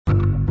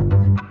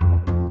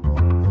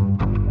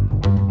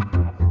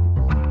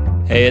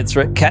Hey, it's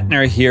Rick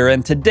Kettner here,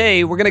 and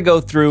today we're going to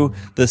go through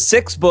the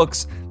 6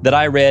 books that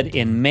I read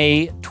in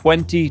May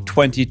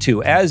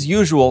 2022. As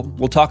usual,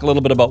 we'll talk a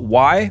little bit about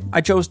why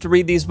I chose to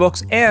read these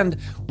books and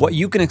what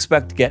you can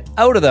expect to get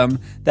out of them.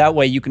 That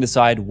way you can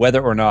decide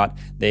whether or not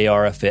they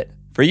are a fit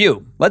for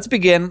you. Let's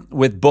begin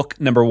with book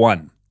number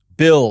 1,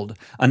 Build,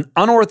 an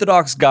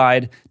unorthodox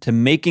guide to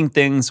making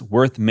things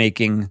worth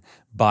making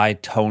by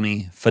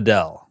Tony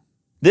Fadell.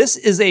 This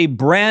is a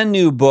brand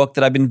new book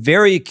that I've been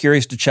very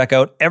curious to check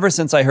out ever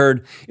since I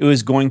heard it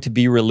was going to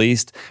be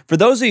released. For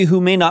those of you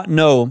who may not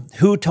know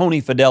who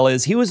Tony Fadell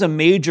is, he was a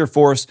major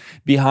force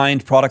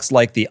behind products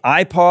like the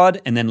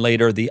iPod and then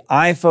later the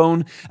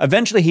iPhone.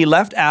 Eventually, he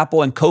left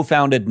Apple and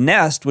co-founded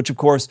Nest, which of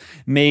course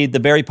made the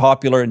very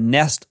popular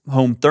Nest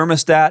home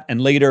thermostat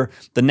and later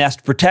the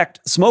Nest Protect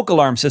smoke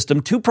alarm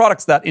system, 2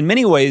 products that in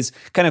many ways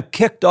kind of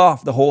kicked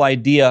off the whole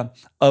idea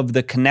of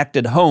the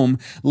connected home.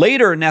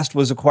 Later, Nest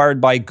was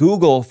acquired by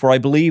Google for, I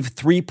believe,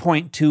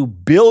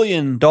 $3.2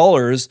 billion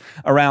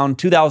around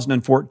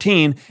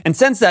 2014. And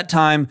since that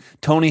time,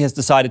 Tony has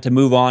decided to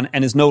move on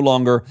and is no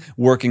longer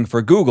working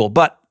for Google.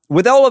 But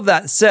with all of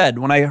that said,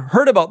 when I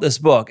heard about this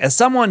book, as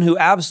someone who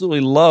absolutely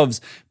loves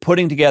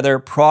putting together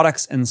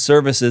products and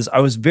services,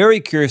 I was very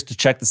curious to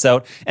check this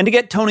out and to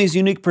get Tony's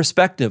unique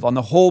perspective on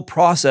the whole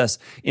process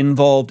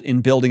involved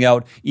in building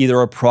out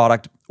either a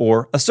product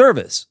or a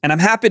service. And I'm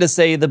happy to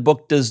say the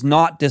book does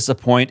not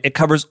disappoint. It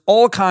covers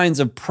all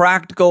kinds of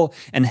practical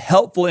and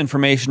helpful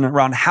information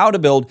around how to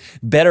build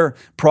better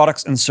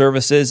products and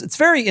services. It's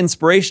very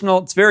inspirational,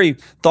 it's very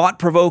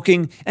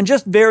thought-provoking, and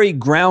just very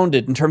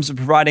grounded in terms of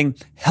providing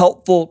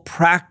helpful,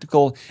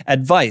 practical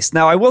advice.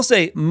 Now, I will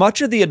say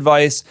much of the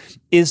advice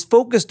is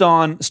focused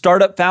on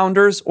startup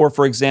founders or,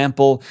 for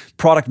example,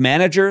 product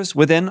managers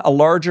within a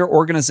larger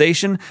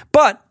organization.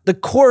 But the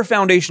core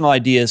foundational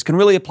ideas can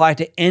really apply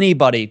to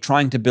anybody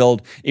trying to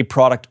build a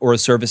product or a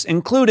service,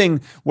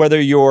 including whether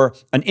you're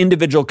an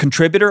individual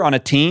contributor on a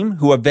team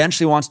who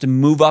eventually wants to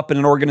move up in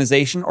an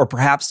organization or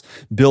perhaps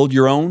build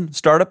your own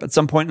startup at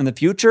some point in the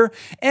future.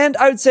 And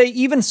I would say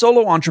even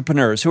solo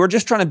entrepreneurs who are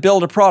just trying to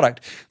build a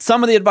product.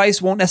 Some of the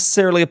advice won't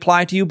necessarily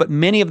apply to you, but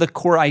many of the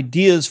core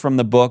ideas from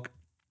the book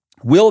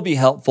will be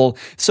helpful.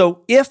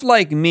 So if,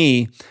 like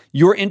me,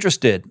 you're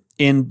interested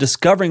in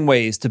discovering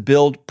ways to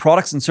build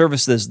products and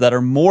services that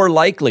are more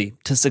likely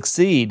to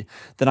succeed,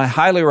 then I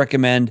highly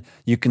recommend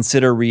you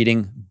consider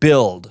reading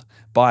Build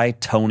by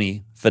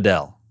Tony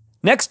Fadell.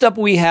 Next up,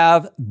 we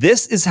have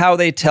This Is How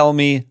They Tell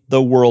Me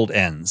the World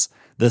Ends,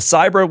 The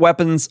Cyber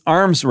Weapons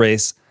Arms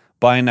Race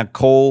by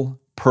Nicole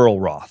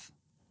Perlroth.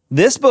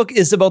 This book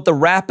is about the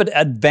rapid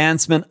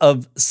advancement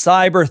of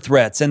cyber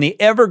threats and the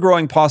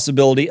ever-growing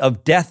possibility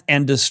of death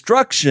and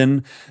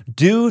destruction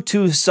due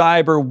to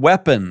cyber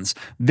weapons.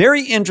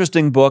 Very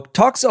interesting book.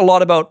 Talks a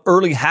lot about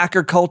early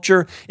hacker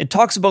culture. It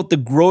talks about the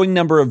growing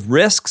number of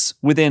risks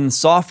within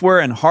software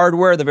and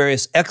hardware, the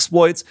various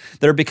exploits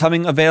that are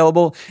becoming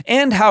available,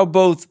 and how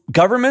both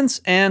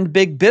governments and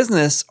big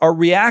business are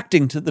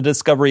reacting to the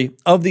discovery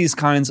of these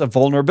kinds of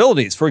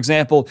vulnerabilities. For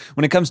example,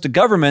 when it comes to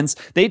governments,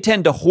 they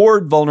tend to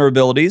hoard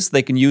vulnerabilities.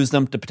 They can use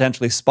them to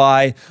potentially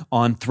spy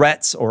on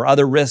threats or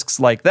other risks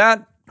like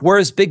that.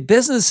 Whereas big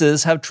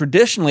businesses have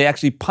traditionally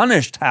actually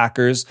punished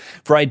hackers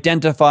for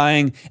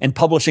identifying and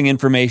publishing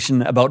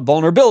information about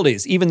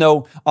vulnerabilities, even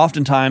though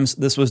oftentimes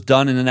this was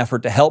done in an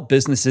effort to help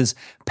businesses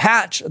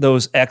patch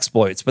those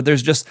exploits. But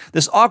there's just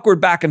this awkward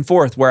back and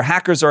forth where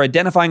hackers are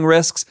identifying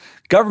risks,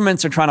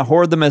 governments are trying to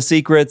hoard them as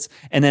secrets,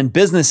 and then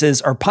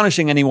businesses are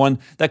punishing anyone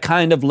that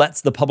kind of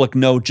lets the public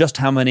know just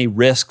how many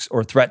risks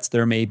or threats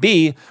there may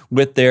be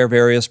with their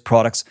various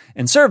products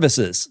and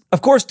services.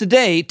 Of course,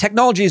 today,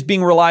 technology is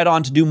being relied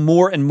on to do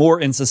more and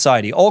more in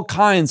society. All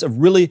kinds of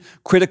really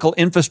critical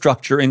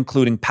infrastructure,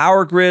 including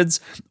power grids,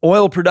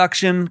 oil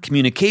production,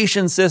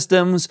 communication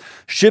systems,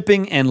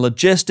 shipping and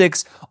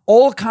logistics.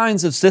 All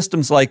kinds of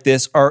systems like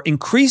this are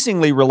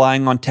increasingly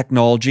relying on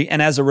technology, and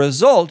as a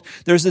result,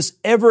 there's this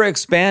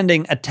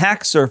ever-expanding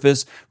attack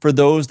surface for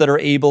those that are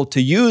able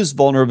to use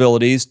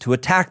vulnerabilities to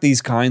attack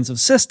these kinds of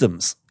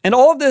systems. And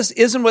all of this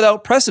isn't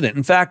without precedent.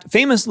 In fact,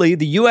 famously,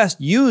 the US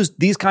used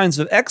these kinds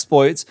of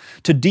exploits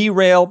to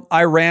derail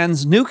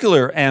Iran's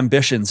nuclear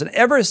ambitions. And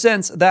ever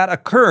since that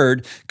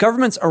occurred,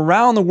 governments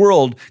around the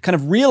world kind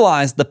of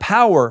realized the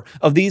power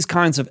of these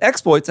kinds of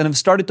exploits and have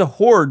started to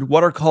hoard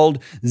what are called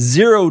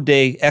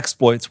zero-day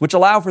exploits, which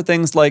allow for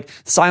things like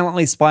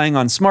silently spying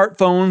on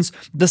smartphones,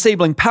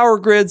 disabling power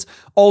grids,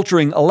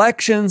 altering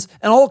elections,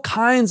 and all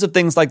kinds of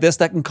things like this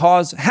that can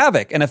cause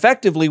havoc. And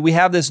effectively, we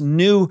have this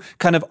new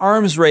kind of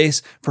arms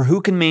race for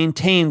who can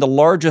maintain the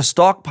largest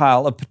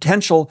stockpile of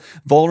potential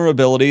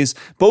vulnerabilities,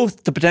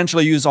 both to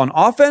potentially use on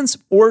offense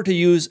or to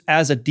use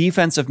as a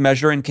defensive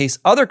measure in case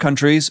other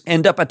countries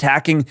end up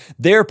attacking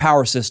their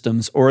power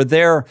systems or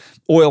their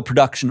oil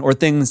production or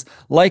things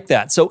like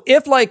that. So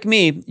if, like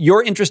me,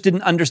 you're interested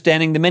in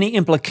understanding the many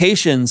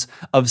implications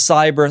of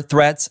cyber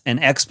threats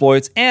and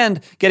exploits and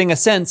getting a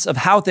sense of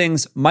how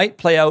things might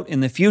play out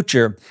in the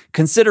future,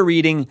 consider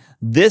reading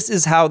This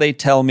Is How They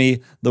Tell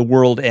Me the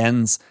World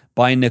Ends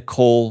by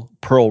Nicole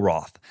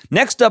Perlroth.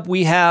 Next up,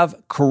 we have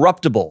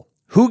Corruptible: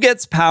 Who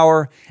Gets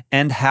Power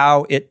and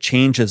How It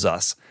Changes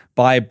Us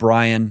by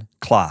Brian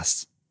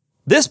Klaas.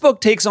 This book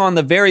takes on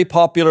the very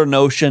popular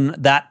notion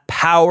that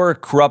power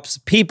corrupts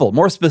people.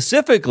 More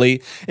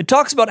specifically, it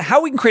talks about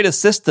how we can create a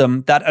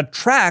system that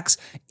attracts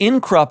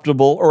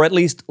incorruptible, or at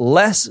least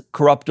less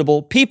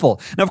corruptible,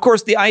 people. Now, of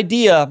course, the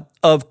idea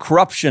of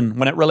corruption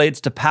when it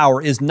relates to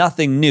power is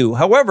nothing new.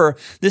 However,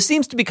 this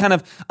seems to be kind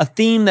of a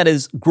theme that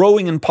is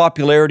growing in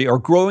popularity or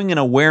growing in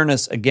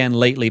awareness again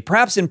lately,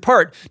 perhaps in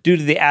part due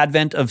to the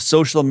advent of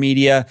social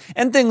media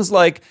and things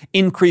like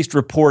increased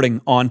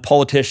reporting on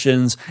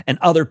politicians and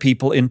other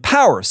people in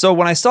power. So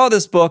when I saw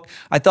this book,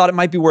 I thought it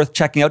might be worth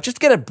checking out just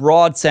to get a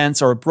broad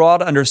sense or a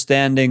broad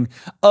understanding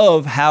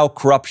of how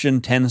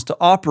corruption tends to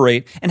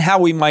operate and how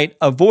we might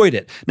avoid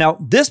it. Now,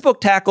 this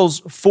book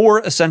tackles 4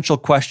 essential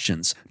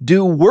questions.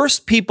 Do worse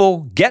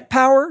people get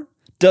power?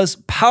 Does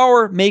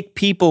power make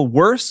people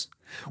worse?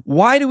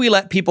 Why do we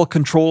let people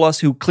control us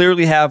who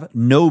clearly have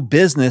no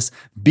business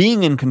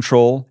being in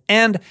control?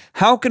 And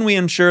how can we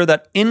ensure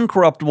that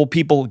incorruptible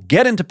people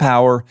get into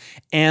power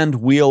and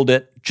wield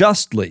it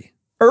justly?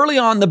 Early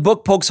on, the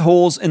book pokes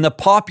holes in the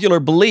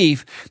popular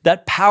belief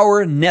that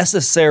power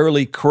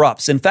necessarily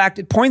corrupts. In fact,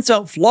 it points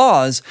out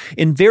flaws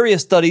in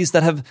various studies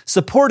that have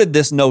supported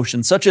this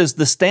notion, such as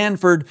the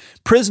Stanford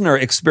prisoner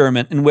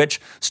experiment, in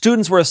which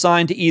students were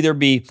assigned to either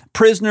be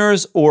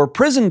prisoners or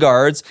prison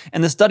guards,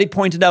 and the study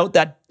pointed out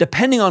that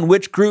depending on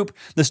which group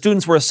the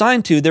students were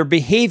assigned to, their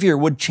behavior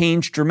would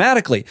change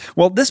dramatically.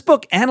 Well, this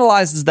book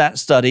analyzes that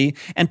study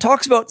and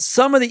talks about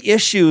some of the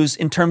issues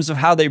in terms of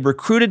how they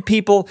recruited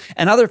people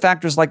and other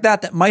factors like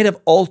that might have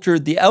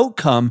altered the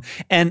outcome.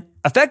 And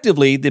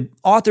effectively, the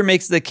author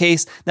makes the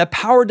case that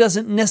power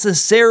doesn't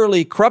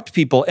necessarily corrupt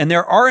people, and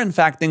there are, in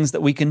fact, things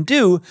that we can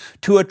do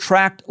to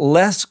attract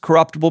less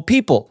corruptible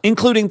people,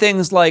 including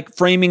things like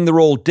framing the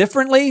role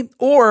differently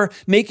or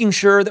making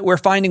sure that we're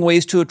finding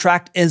ways to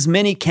attract as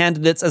many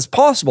candidates as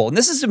possible. And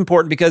this is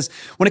important because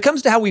when it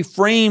comes to how we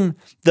frame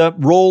the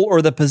role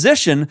or the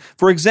position,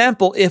 for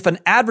example, if an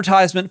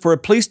advertisement for a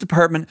police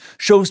department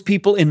shows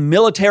people in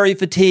military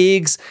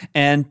fatigues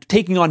and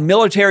taking on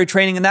military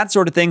training and that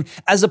sort of thing,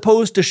 as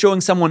opposed to showing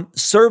someone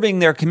serving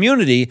their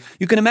community,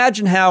 you can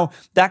imagine how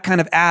that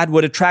kind of ad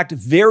would attract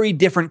very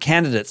different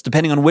candidates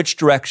depending on which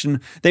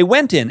direction they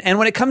went in. And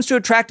when it comes to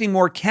attracting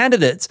more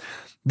candidates,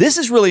 this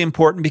is really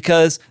important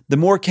because the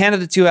more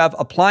candidates you have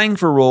applying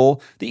for a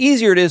role, the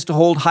easier it is to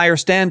hold higher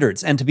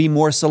standards and to be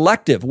more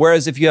selective.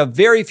 Whereas if you have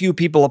very few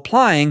people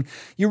applying,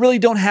 you really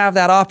don't have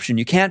that option.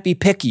 You can't be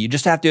picky. You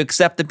just have to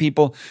accept the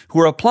people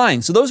who are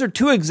applying. So those are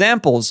 2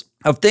 examples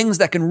of things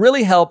that can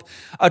really help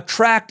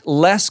attract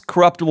less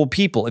corruptible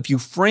people. If you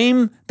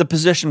frame the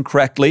position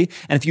correctly,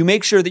 and if you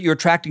make sure that you're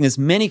attracting as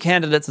many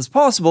candidates as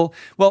possible,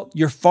 well,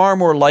 you're far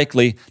more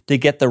likely to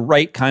get the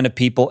right kind of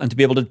people and to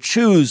be able to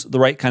choose the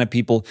right kind of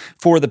people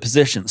for the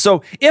position.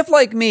 So if,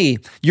 like me,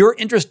 you're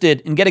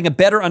interested in getting a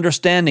better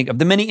understanding of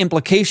the many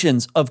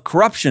implications of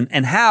corruption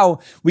and how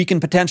we can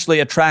potentially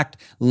attract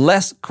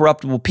less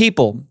corruptible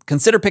people,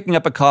 consider picking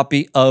up a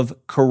copy of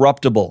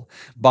Corruptible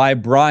by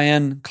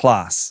Brian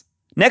Klaas.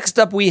 Next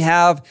up, we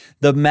have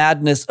The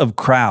Madness of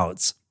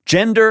Crowds: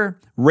 Gender,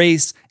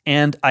 Race,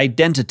 and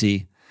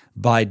Identity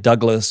by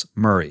Douglas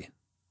Murray.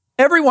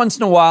 Every once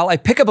in a while, I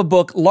pick up a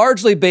book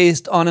largely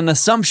based on an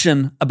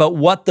assumption about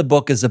what the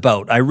book is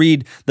about. I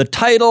read the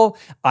title,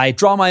 I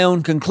draw my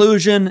own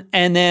conclusion,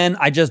 and then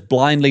I just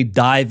blindly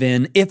dive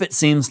in if it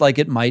seems like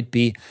it might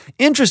be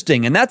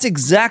interesting. And that's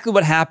exactly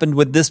what happened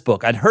with this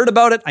book. I'd heard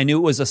about it. I knew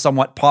it was a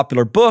somewhat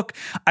popular book.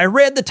 I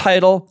read the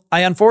title.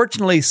 I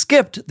unfortunately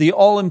skipped the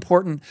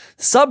all-important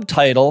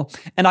subtitle,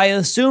 and I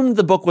assumed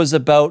the book was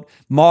about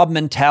mob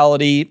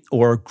mentality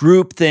or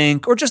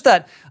groupthink or just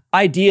that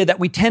idea that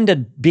we tend to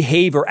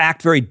behave or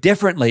act very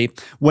differently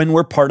when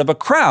we're part of a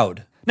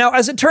crowd. Now,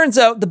 as it turns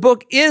out, the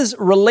book is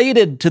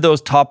related to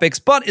those topics,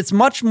 but it's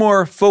much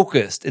more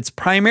focused. It's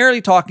primarily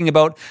talking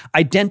about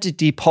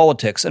identity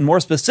politics, and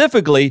more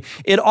specifically,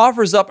 it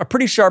offers up a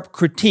pretty sharp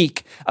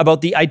critique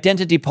about the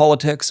identity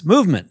politics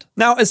movement.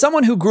 Now, as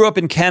someone who grew up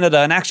in Canada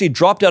and actually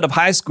dropped out of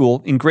high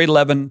school in grade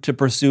 11 to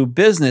pursue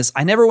business,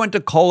 I never went to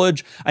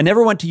college, I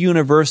never went to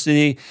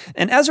university,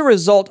 and as a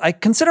result, I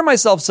consider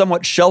myself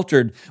somewhat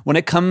sheltered when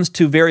it comes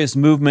to various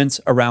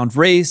movements around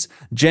race,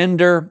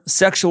 gender,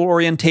 sexual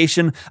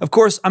orientation. Of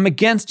course, I'm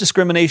against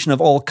discrimination of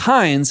all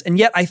kinds, and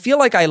yet I feel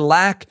like I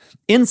lack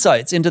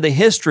insights into the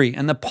history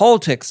and the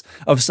politics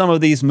of some of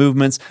these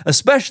movements,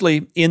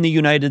 especially in the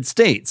United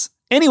States.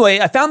 Anyway,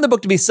 I found the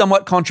book to be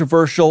somewhat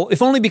controversial,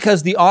 if only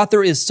because the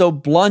author is so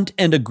blunt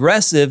and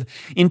aggressive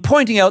in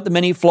pointing out the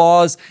many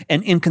flaws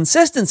and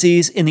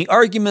inconsistencies in the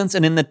arguments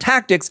and in the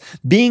tactics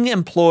being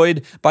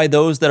employed by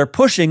those that are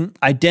pushing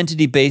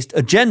identity-based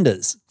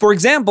agendas. For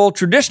example,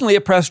 traditionally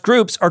oppressed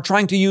groups are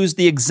trying to use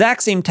the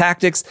exact same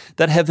tactics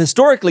that have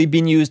historically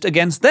been used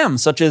against them,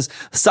 such as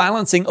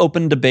silencing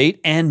open debate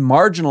and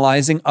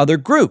marginalizing other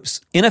groups.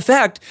 In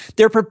effect,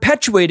 they're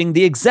perpetuating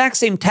the exact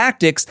same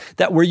tactics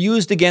that were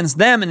used against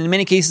them and in many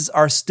many cases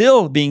are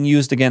still being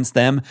used against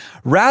them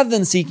rather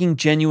than seeking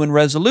genuine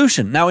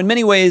resolution. Now, in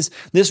many ways,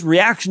 this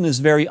reaction is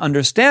very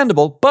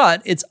understandable,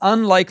 but it's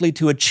unlikely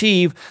to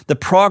achieve the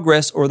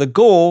progress or the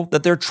goal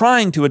that they're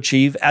trying to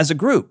achieve as a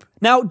group.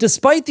 Now,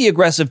 despite the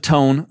aggressive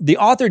tone, the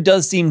author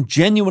does seem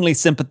genuinely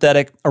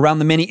sympathetic around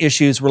the many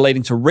issues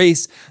relating to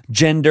race,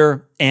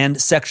 gender,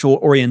 and sexual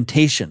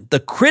orientation. The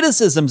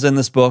criticisms in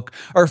this book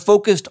are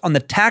focused on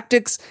the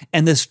tactics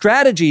and the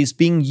strategies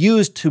being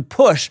used to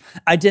push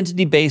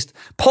identity-based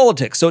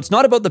politics. So it's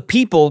not about the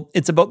people,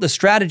 it's about the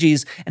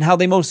strategies and how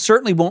they most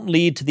certainly won't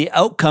lead to the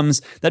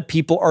outcomes that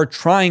people are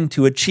trying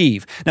to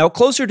achieve. Now,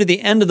 closer to the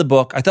end of the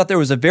book, I thought there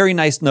was a very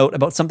nice note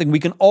about something we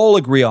can all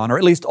agree on, or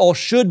at least all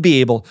should be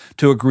able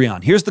to agree on.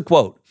 Here's the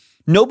quote.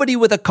 "Nobody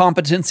with a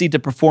competency to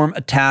perform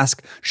a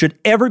task should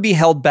ever be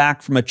held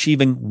back from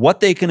achieving what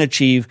they can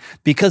achieve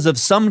because of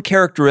some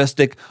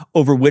characteristic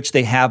over which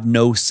they have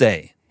no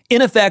say."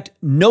 In effect,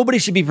 nobody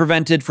should be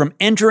prevented from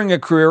entering a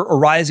career or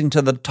rising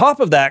to the top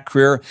of that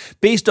career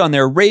based on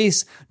their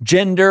race,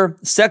 gender,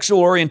 sexual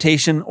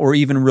orientation, or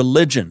even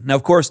religion. Now,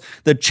 of course,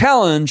 the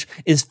challenge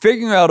is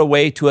figuring out a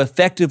way to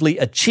effectively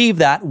achieve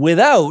that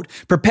without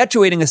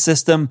perpetuating a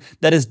system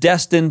that is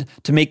destined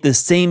to make the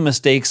same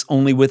mistakes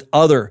only with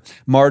other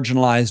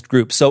marginalized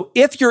groups. So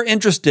if you're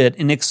interested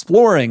in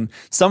exploring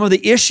some of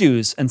the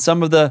issues and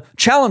some of the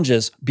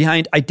challenges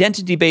behind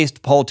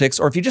identity-based politics,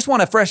 or if you just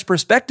want a fresh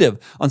perspective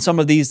on some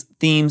of these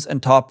themes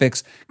and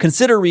topics,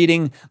 consider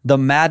reading The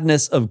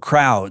Madness of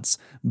Crowds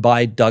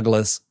by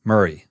Douglas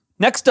Murray.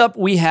 Next up,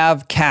 we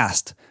have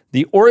Caste,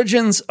 The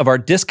Origins of Our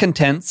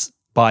Discontents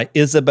by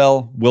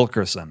Isabel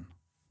Wilkerson.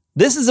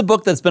 This is a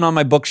book that's been on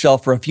my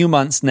bookshelf for a few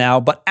months now,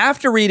 but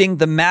after reading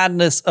The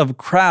Madness of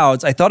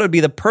Crowds, I thought it would be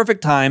the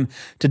perfect time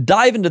to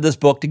dive into this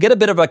book to get a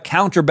bit of a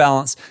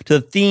counterbalance to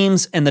the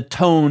themes and the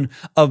tone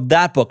of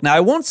that book. Now, I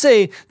won't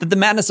say that The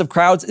Madness of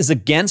Crowds is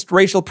against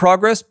racial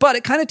progress, but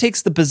it kind of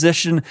takes the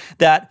position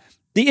that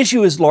the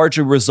issue is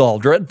largely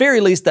resolved, or at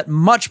very least that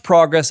much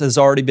progress has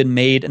already been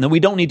made and that we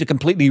don't need to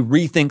completely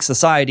rethink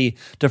society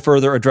to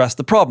further address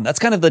the problem. That's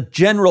kind of the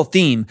general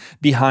theme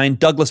behind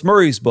Douglas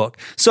Murray's book.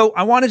 So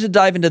I wanted to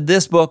dive into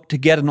this book to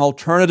get an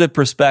alternative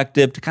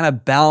perspective to kind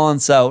of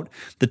balance out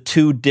the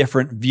two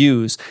different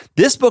views.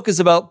 This book is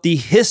about the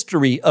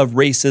history of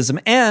racism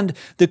and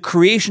the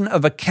creation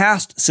of a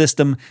caste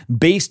system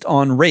based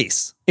on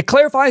race. It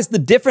clarifies the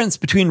difference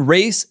between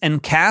race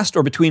and caste,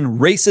 or between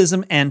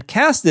racism and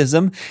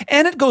casteism,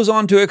 and it goes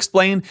on to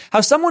explain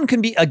how someone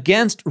can be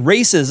against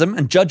racism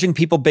and judging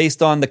people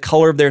based on the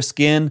color of their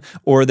skin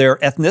or their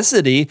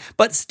ethnicity,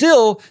 but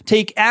still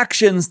take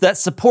actions that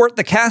support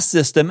the caste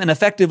system and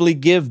effectively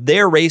give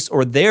their race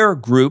or their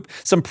group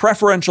some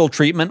preferential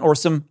treatment or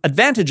some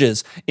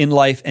advantages in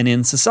life and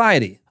in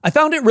society. I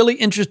found it really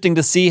interesting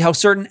to see how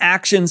certain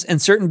actions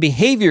and certain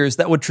behaviors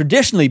that would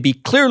traditionally be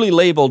clearly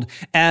labeled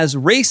as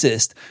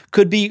racist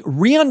could be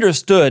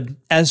re-understood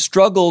as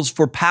struggles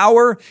for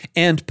power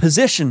and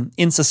position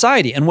in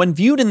society. And when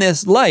viewed in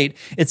this light,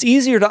 it's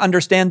easier to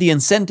understand the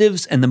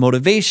incentives and the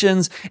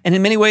motivations, and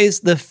in many ways,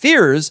 the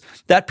fears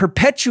that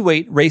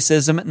perpetuate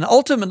racism and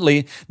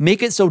ultimately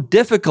make it so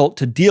difficult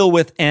to deal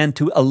with and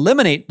to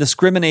eliminate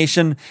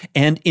discrimination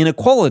and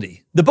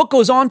inequality. The book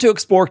goes on to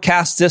explore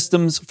caste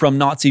systems from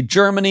Nazi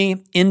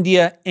Germany,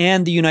 India,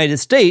 and the United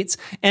States,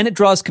 and it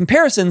draws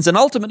comparisons and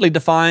ultimately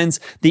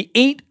defines the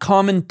 8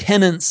 common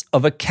tenets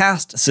of a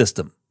caste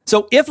system.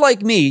 So if,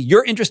 like me,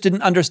 you're interested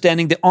in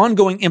understanding the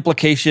ongoing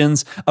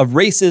implications of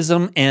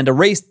racism and a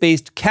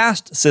race-based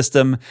caste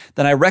system,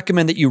 then I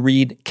recommend that you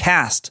read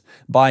Caste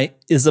by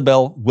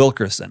Isabel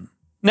Wilkerson.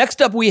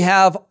 Next up, we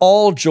have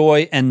All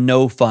Joy and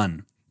No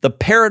Fun, The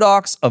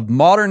Paradox of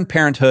Modern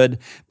Parenthood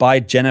by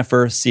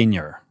Jennifer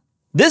Senior.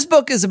 This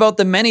book is about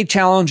the many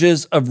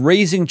challenges of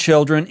raising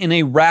children in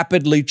a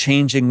rapidly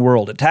changing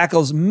world. It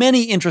tackles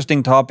many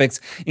interesting topics,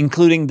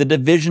 including the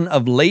division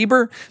of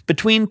labor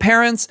between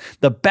parents,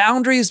 the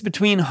boundaries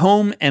between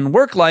home and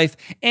work life,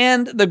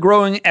 and the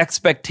growing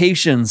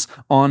expectations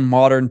on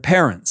modern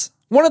parents.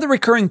 One of the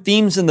recurring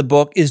themes in the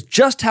book is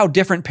just how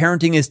different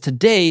parenting is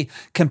today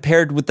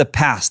compared with the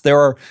past. There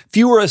are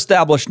fewer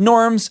established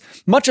norms,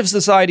 much of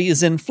society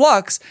is in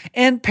flux,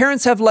 and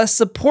parents have less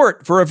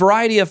support for a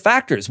variety of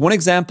factors. One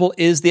example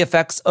is the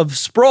effects of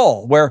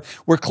sprawl, where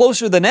we're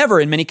closer than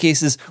ever in many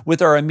cases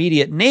with our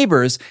immediate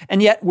neighbors,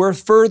 and yet we're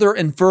further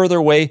and further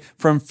away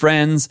from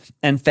friends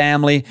and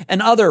family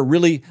and other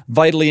really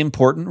vitally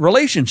important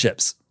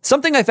relationships.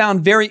 Something I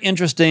found very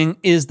interesting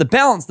is the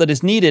balance that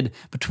is needed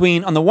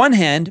between, on the one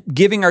hand,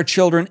 giving our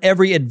children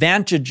every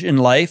advantage in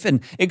life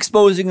and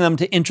exposing them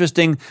to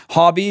interesting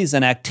hobbies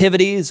and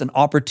activities and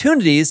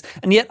opportunities,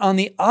 and yet on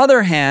the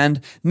other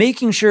hand,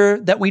 making sure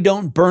that we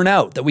don't burn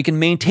out, that we can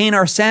maintain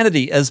our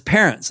sanity as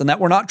parents, and that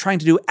we're not trying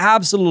to do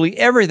absolutely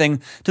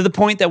everything to the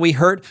point that we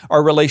hurt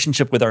our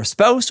relationship with our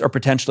spouse or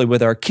potentially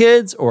with our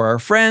kids or our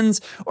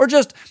friends, or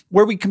just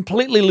where we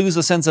completely lose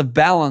a sense of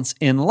balance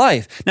in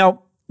life.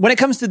 Now, When it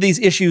comes to these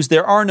issues,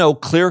 there are no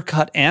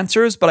clear-cut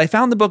answers, but I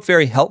found the book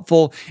very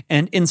helpful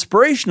and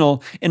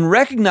inspirational in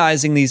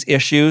recognizing these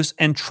issues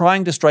and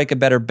trying to strike a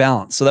better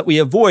balance so that we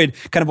avoid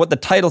kind of what the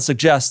title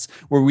suggests,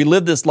 where we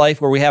live this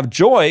life where we have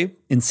joy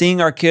in seeing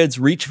our kids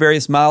reach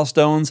various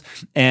milestones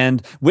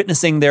and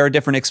witnessing their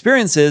different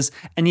experiences,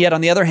 and yet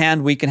on the other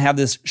hand, we can have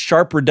this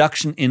sharp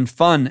reduction in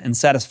fun and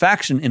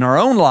satisfaction in our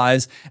own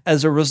lives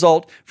as a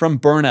result from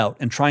burnout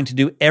and trying to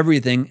do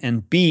everything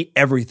and be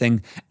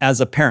everything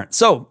as a parent.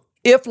 So,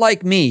 if,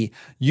 like me,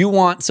 you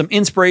want some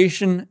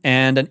inspiration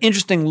and an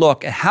interesting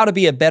look at how to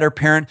be a better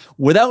parent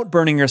without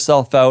burning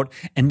yourself out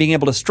and being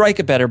able to strike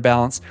a better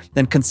balance,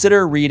 then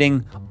consider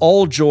reading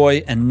All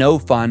Joy and No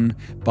Fun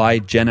by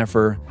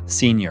Jennifer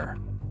Senior.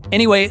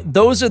 Anyway,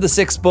 those are the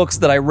 6 books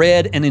that I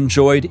read and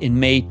enjoyed in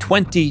May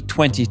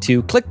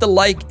 2022. Click the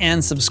like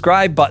and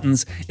subscribe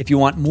buttons if you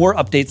want more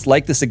updates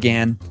like this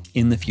again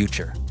in the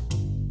future.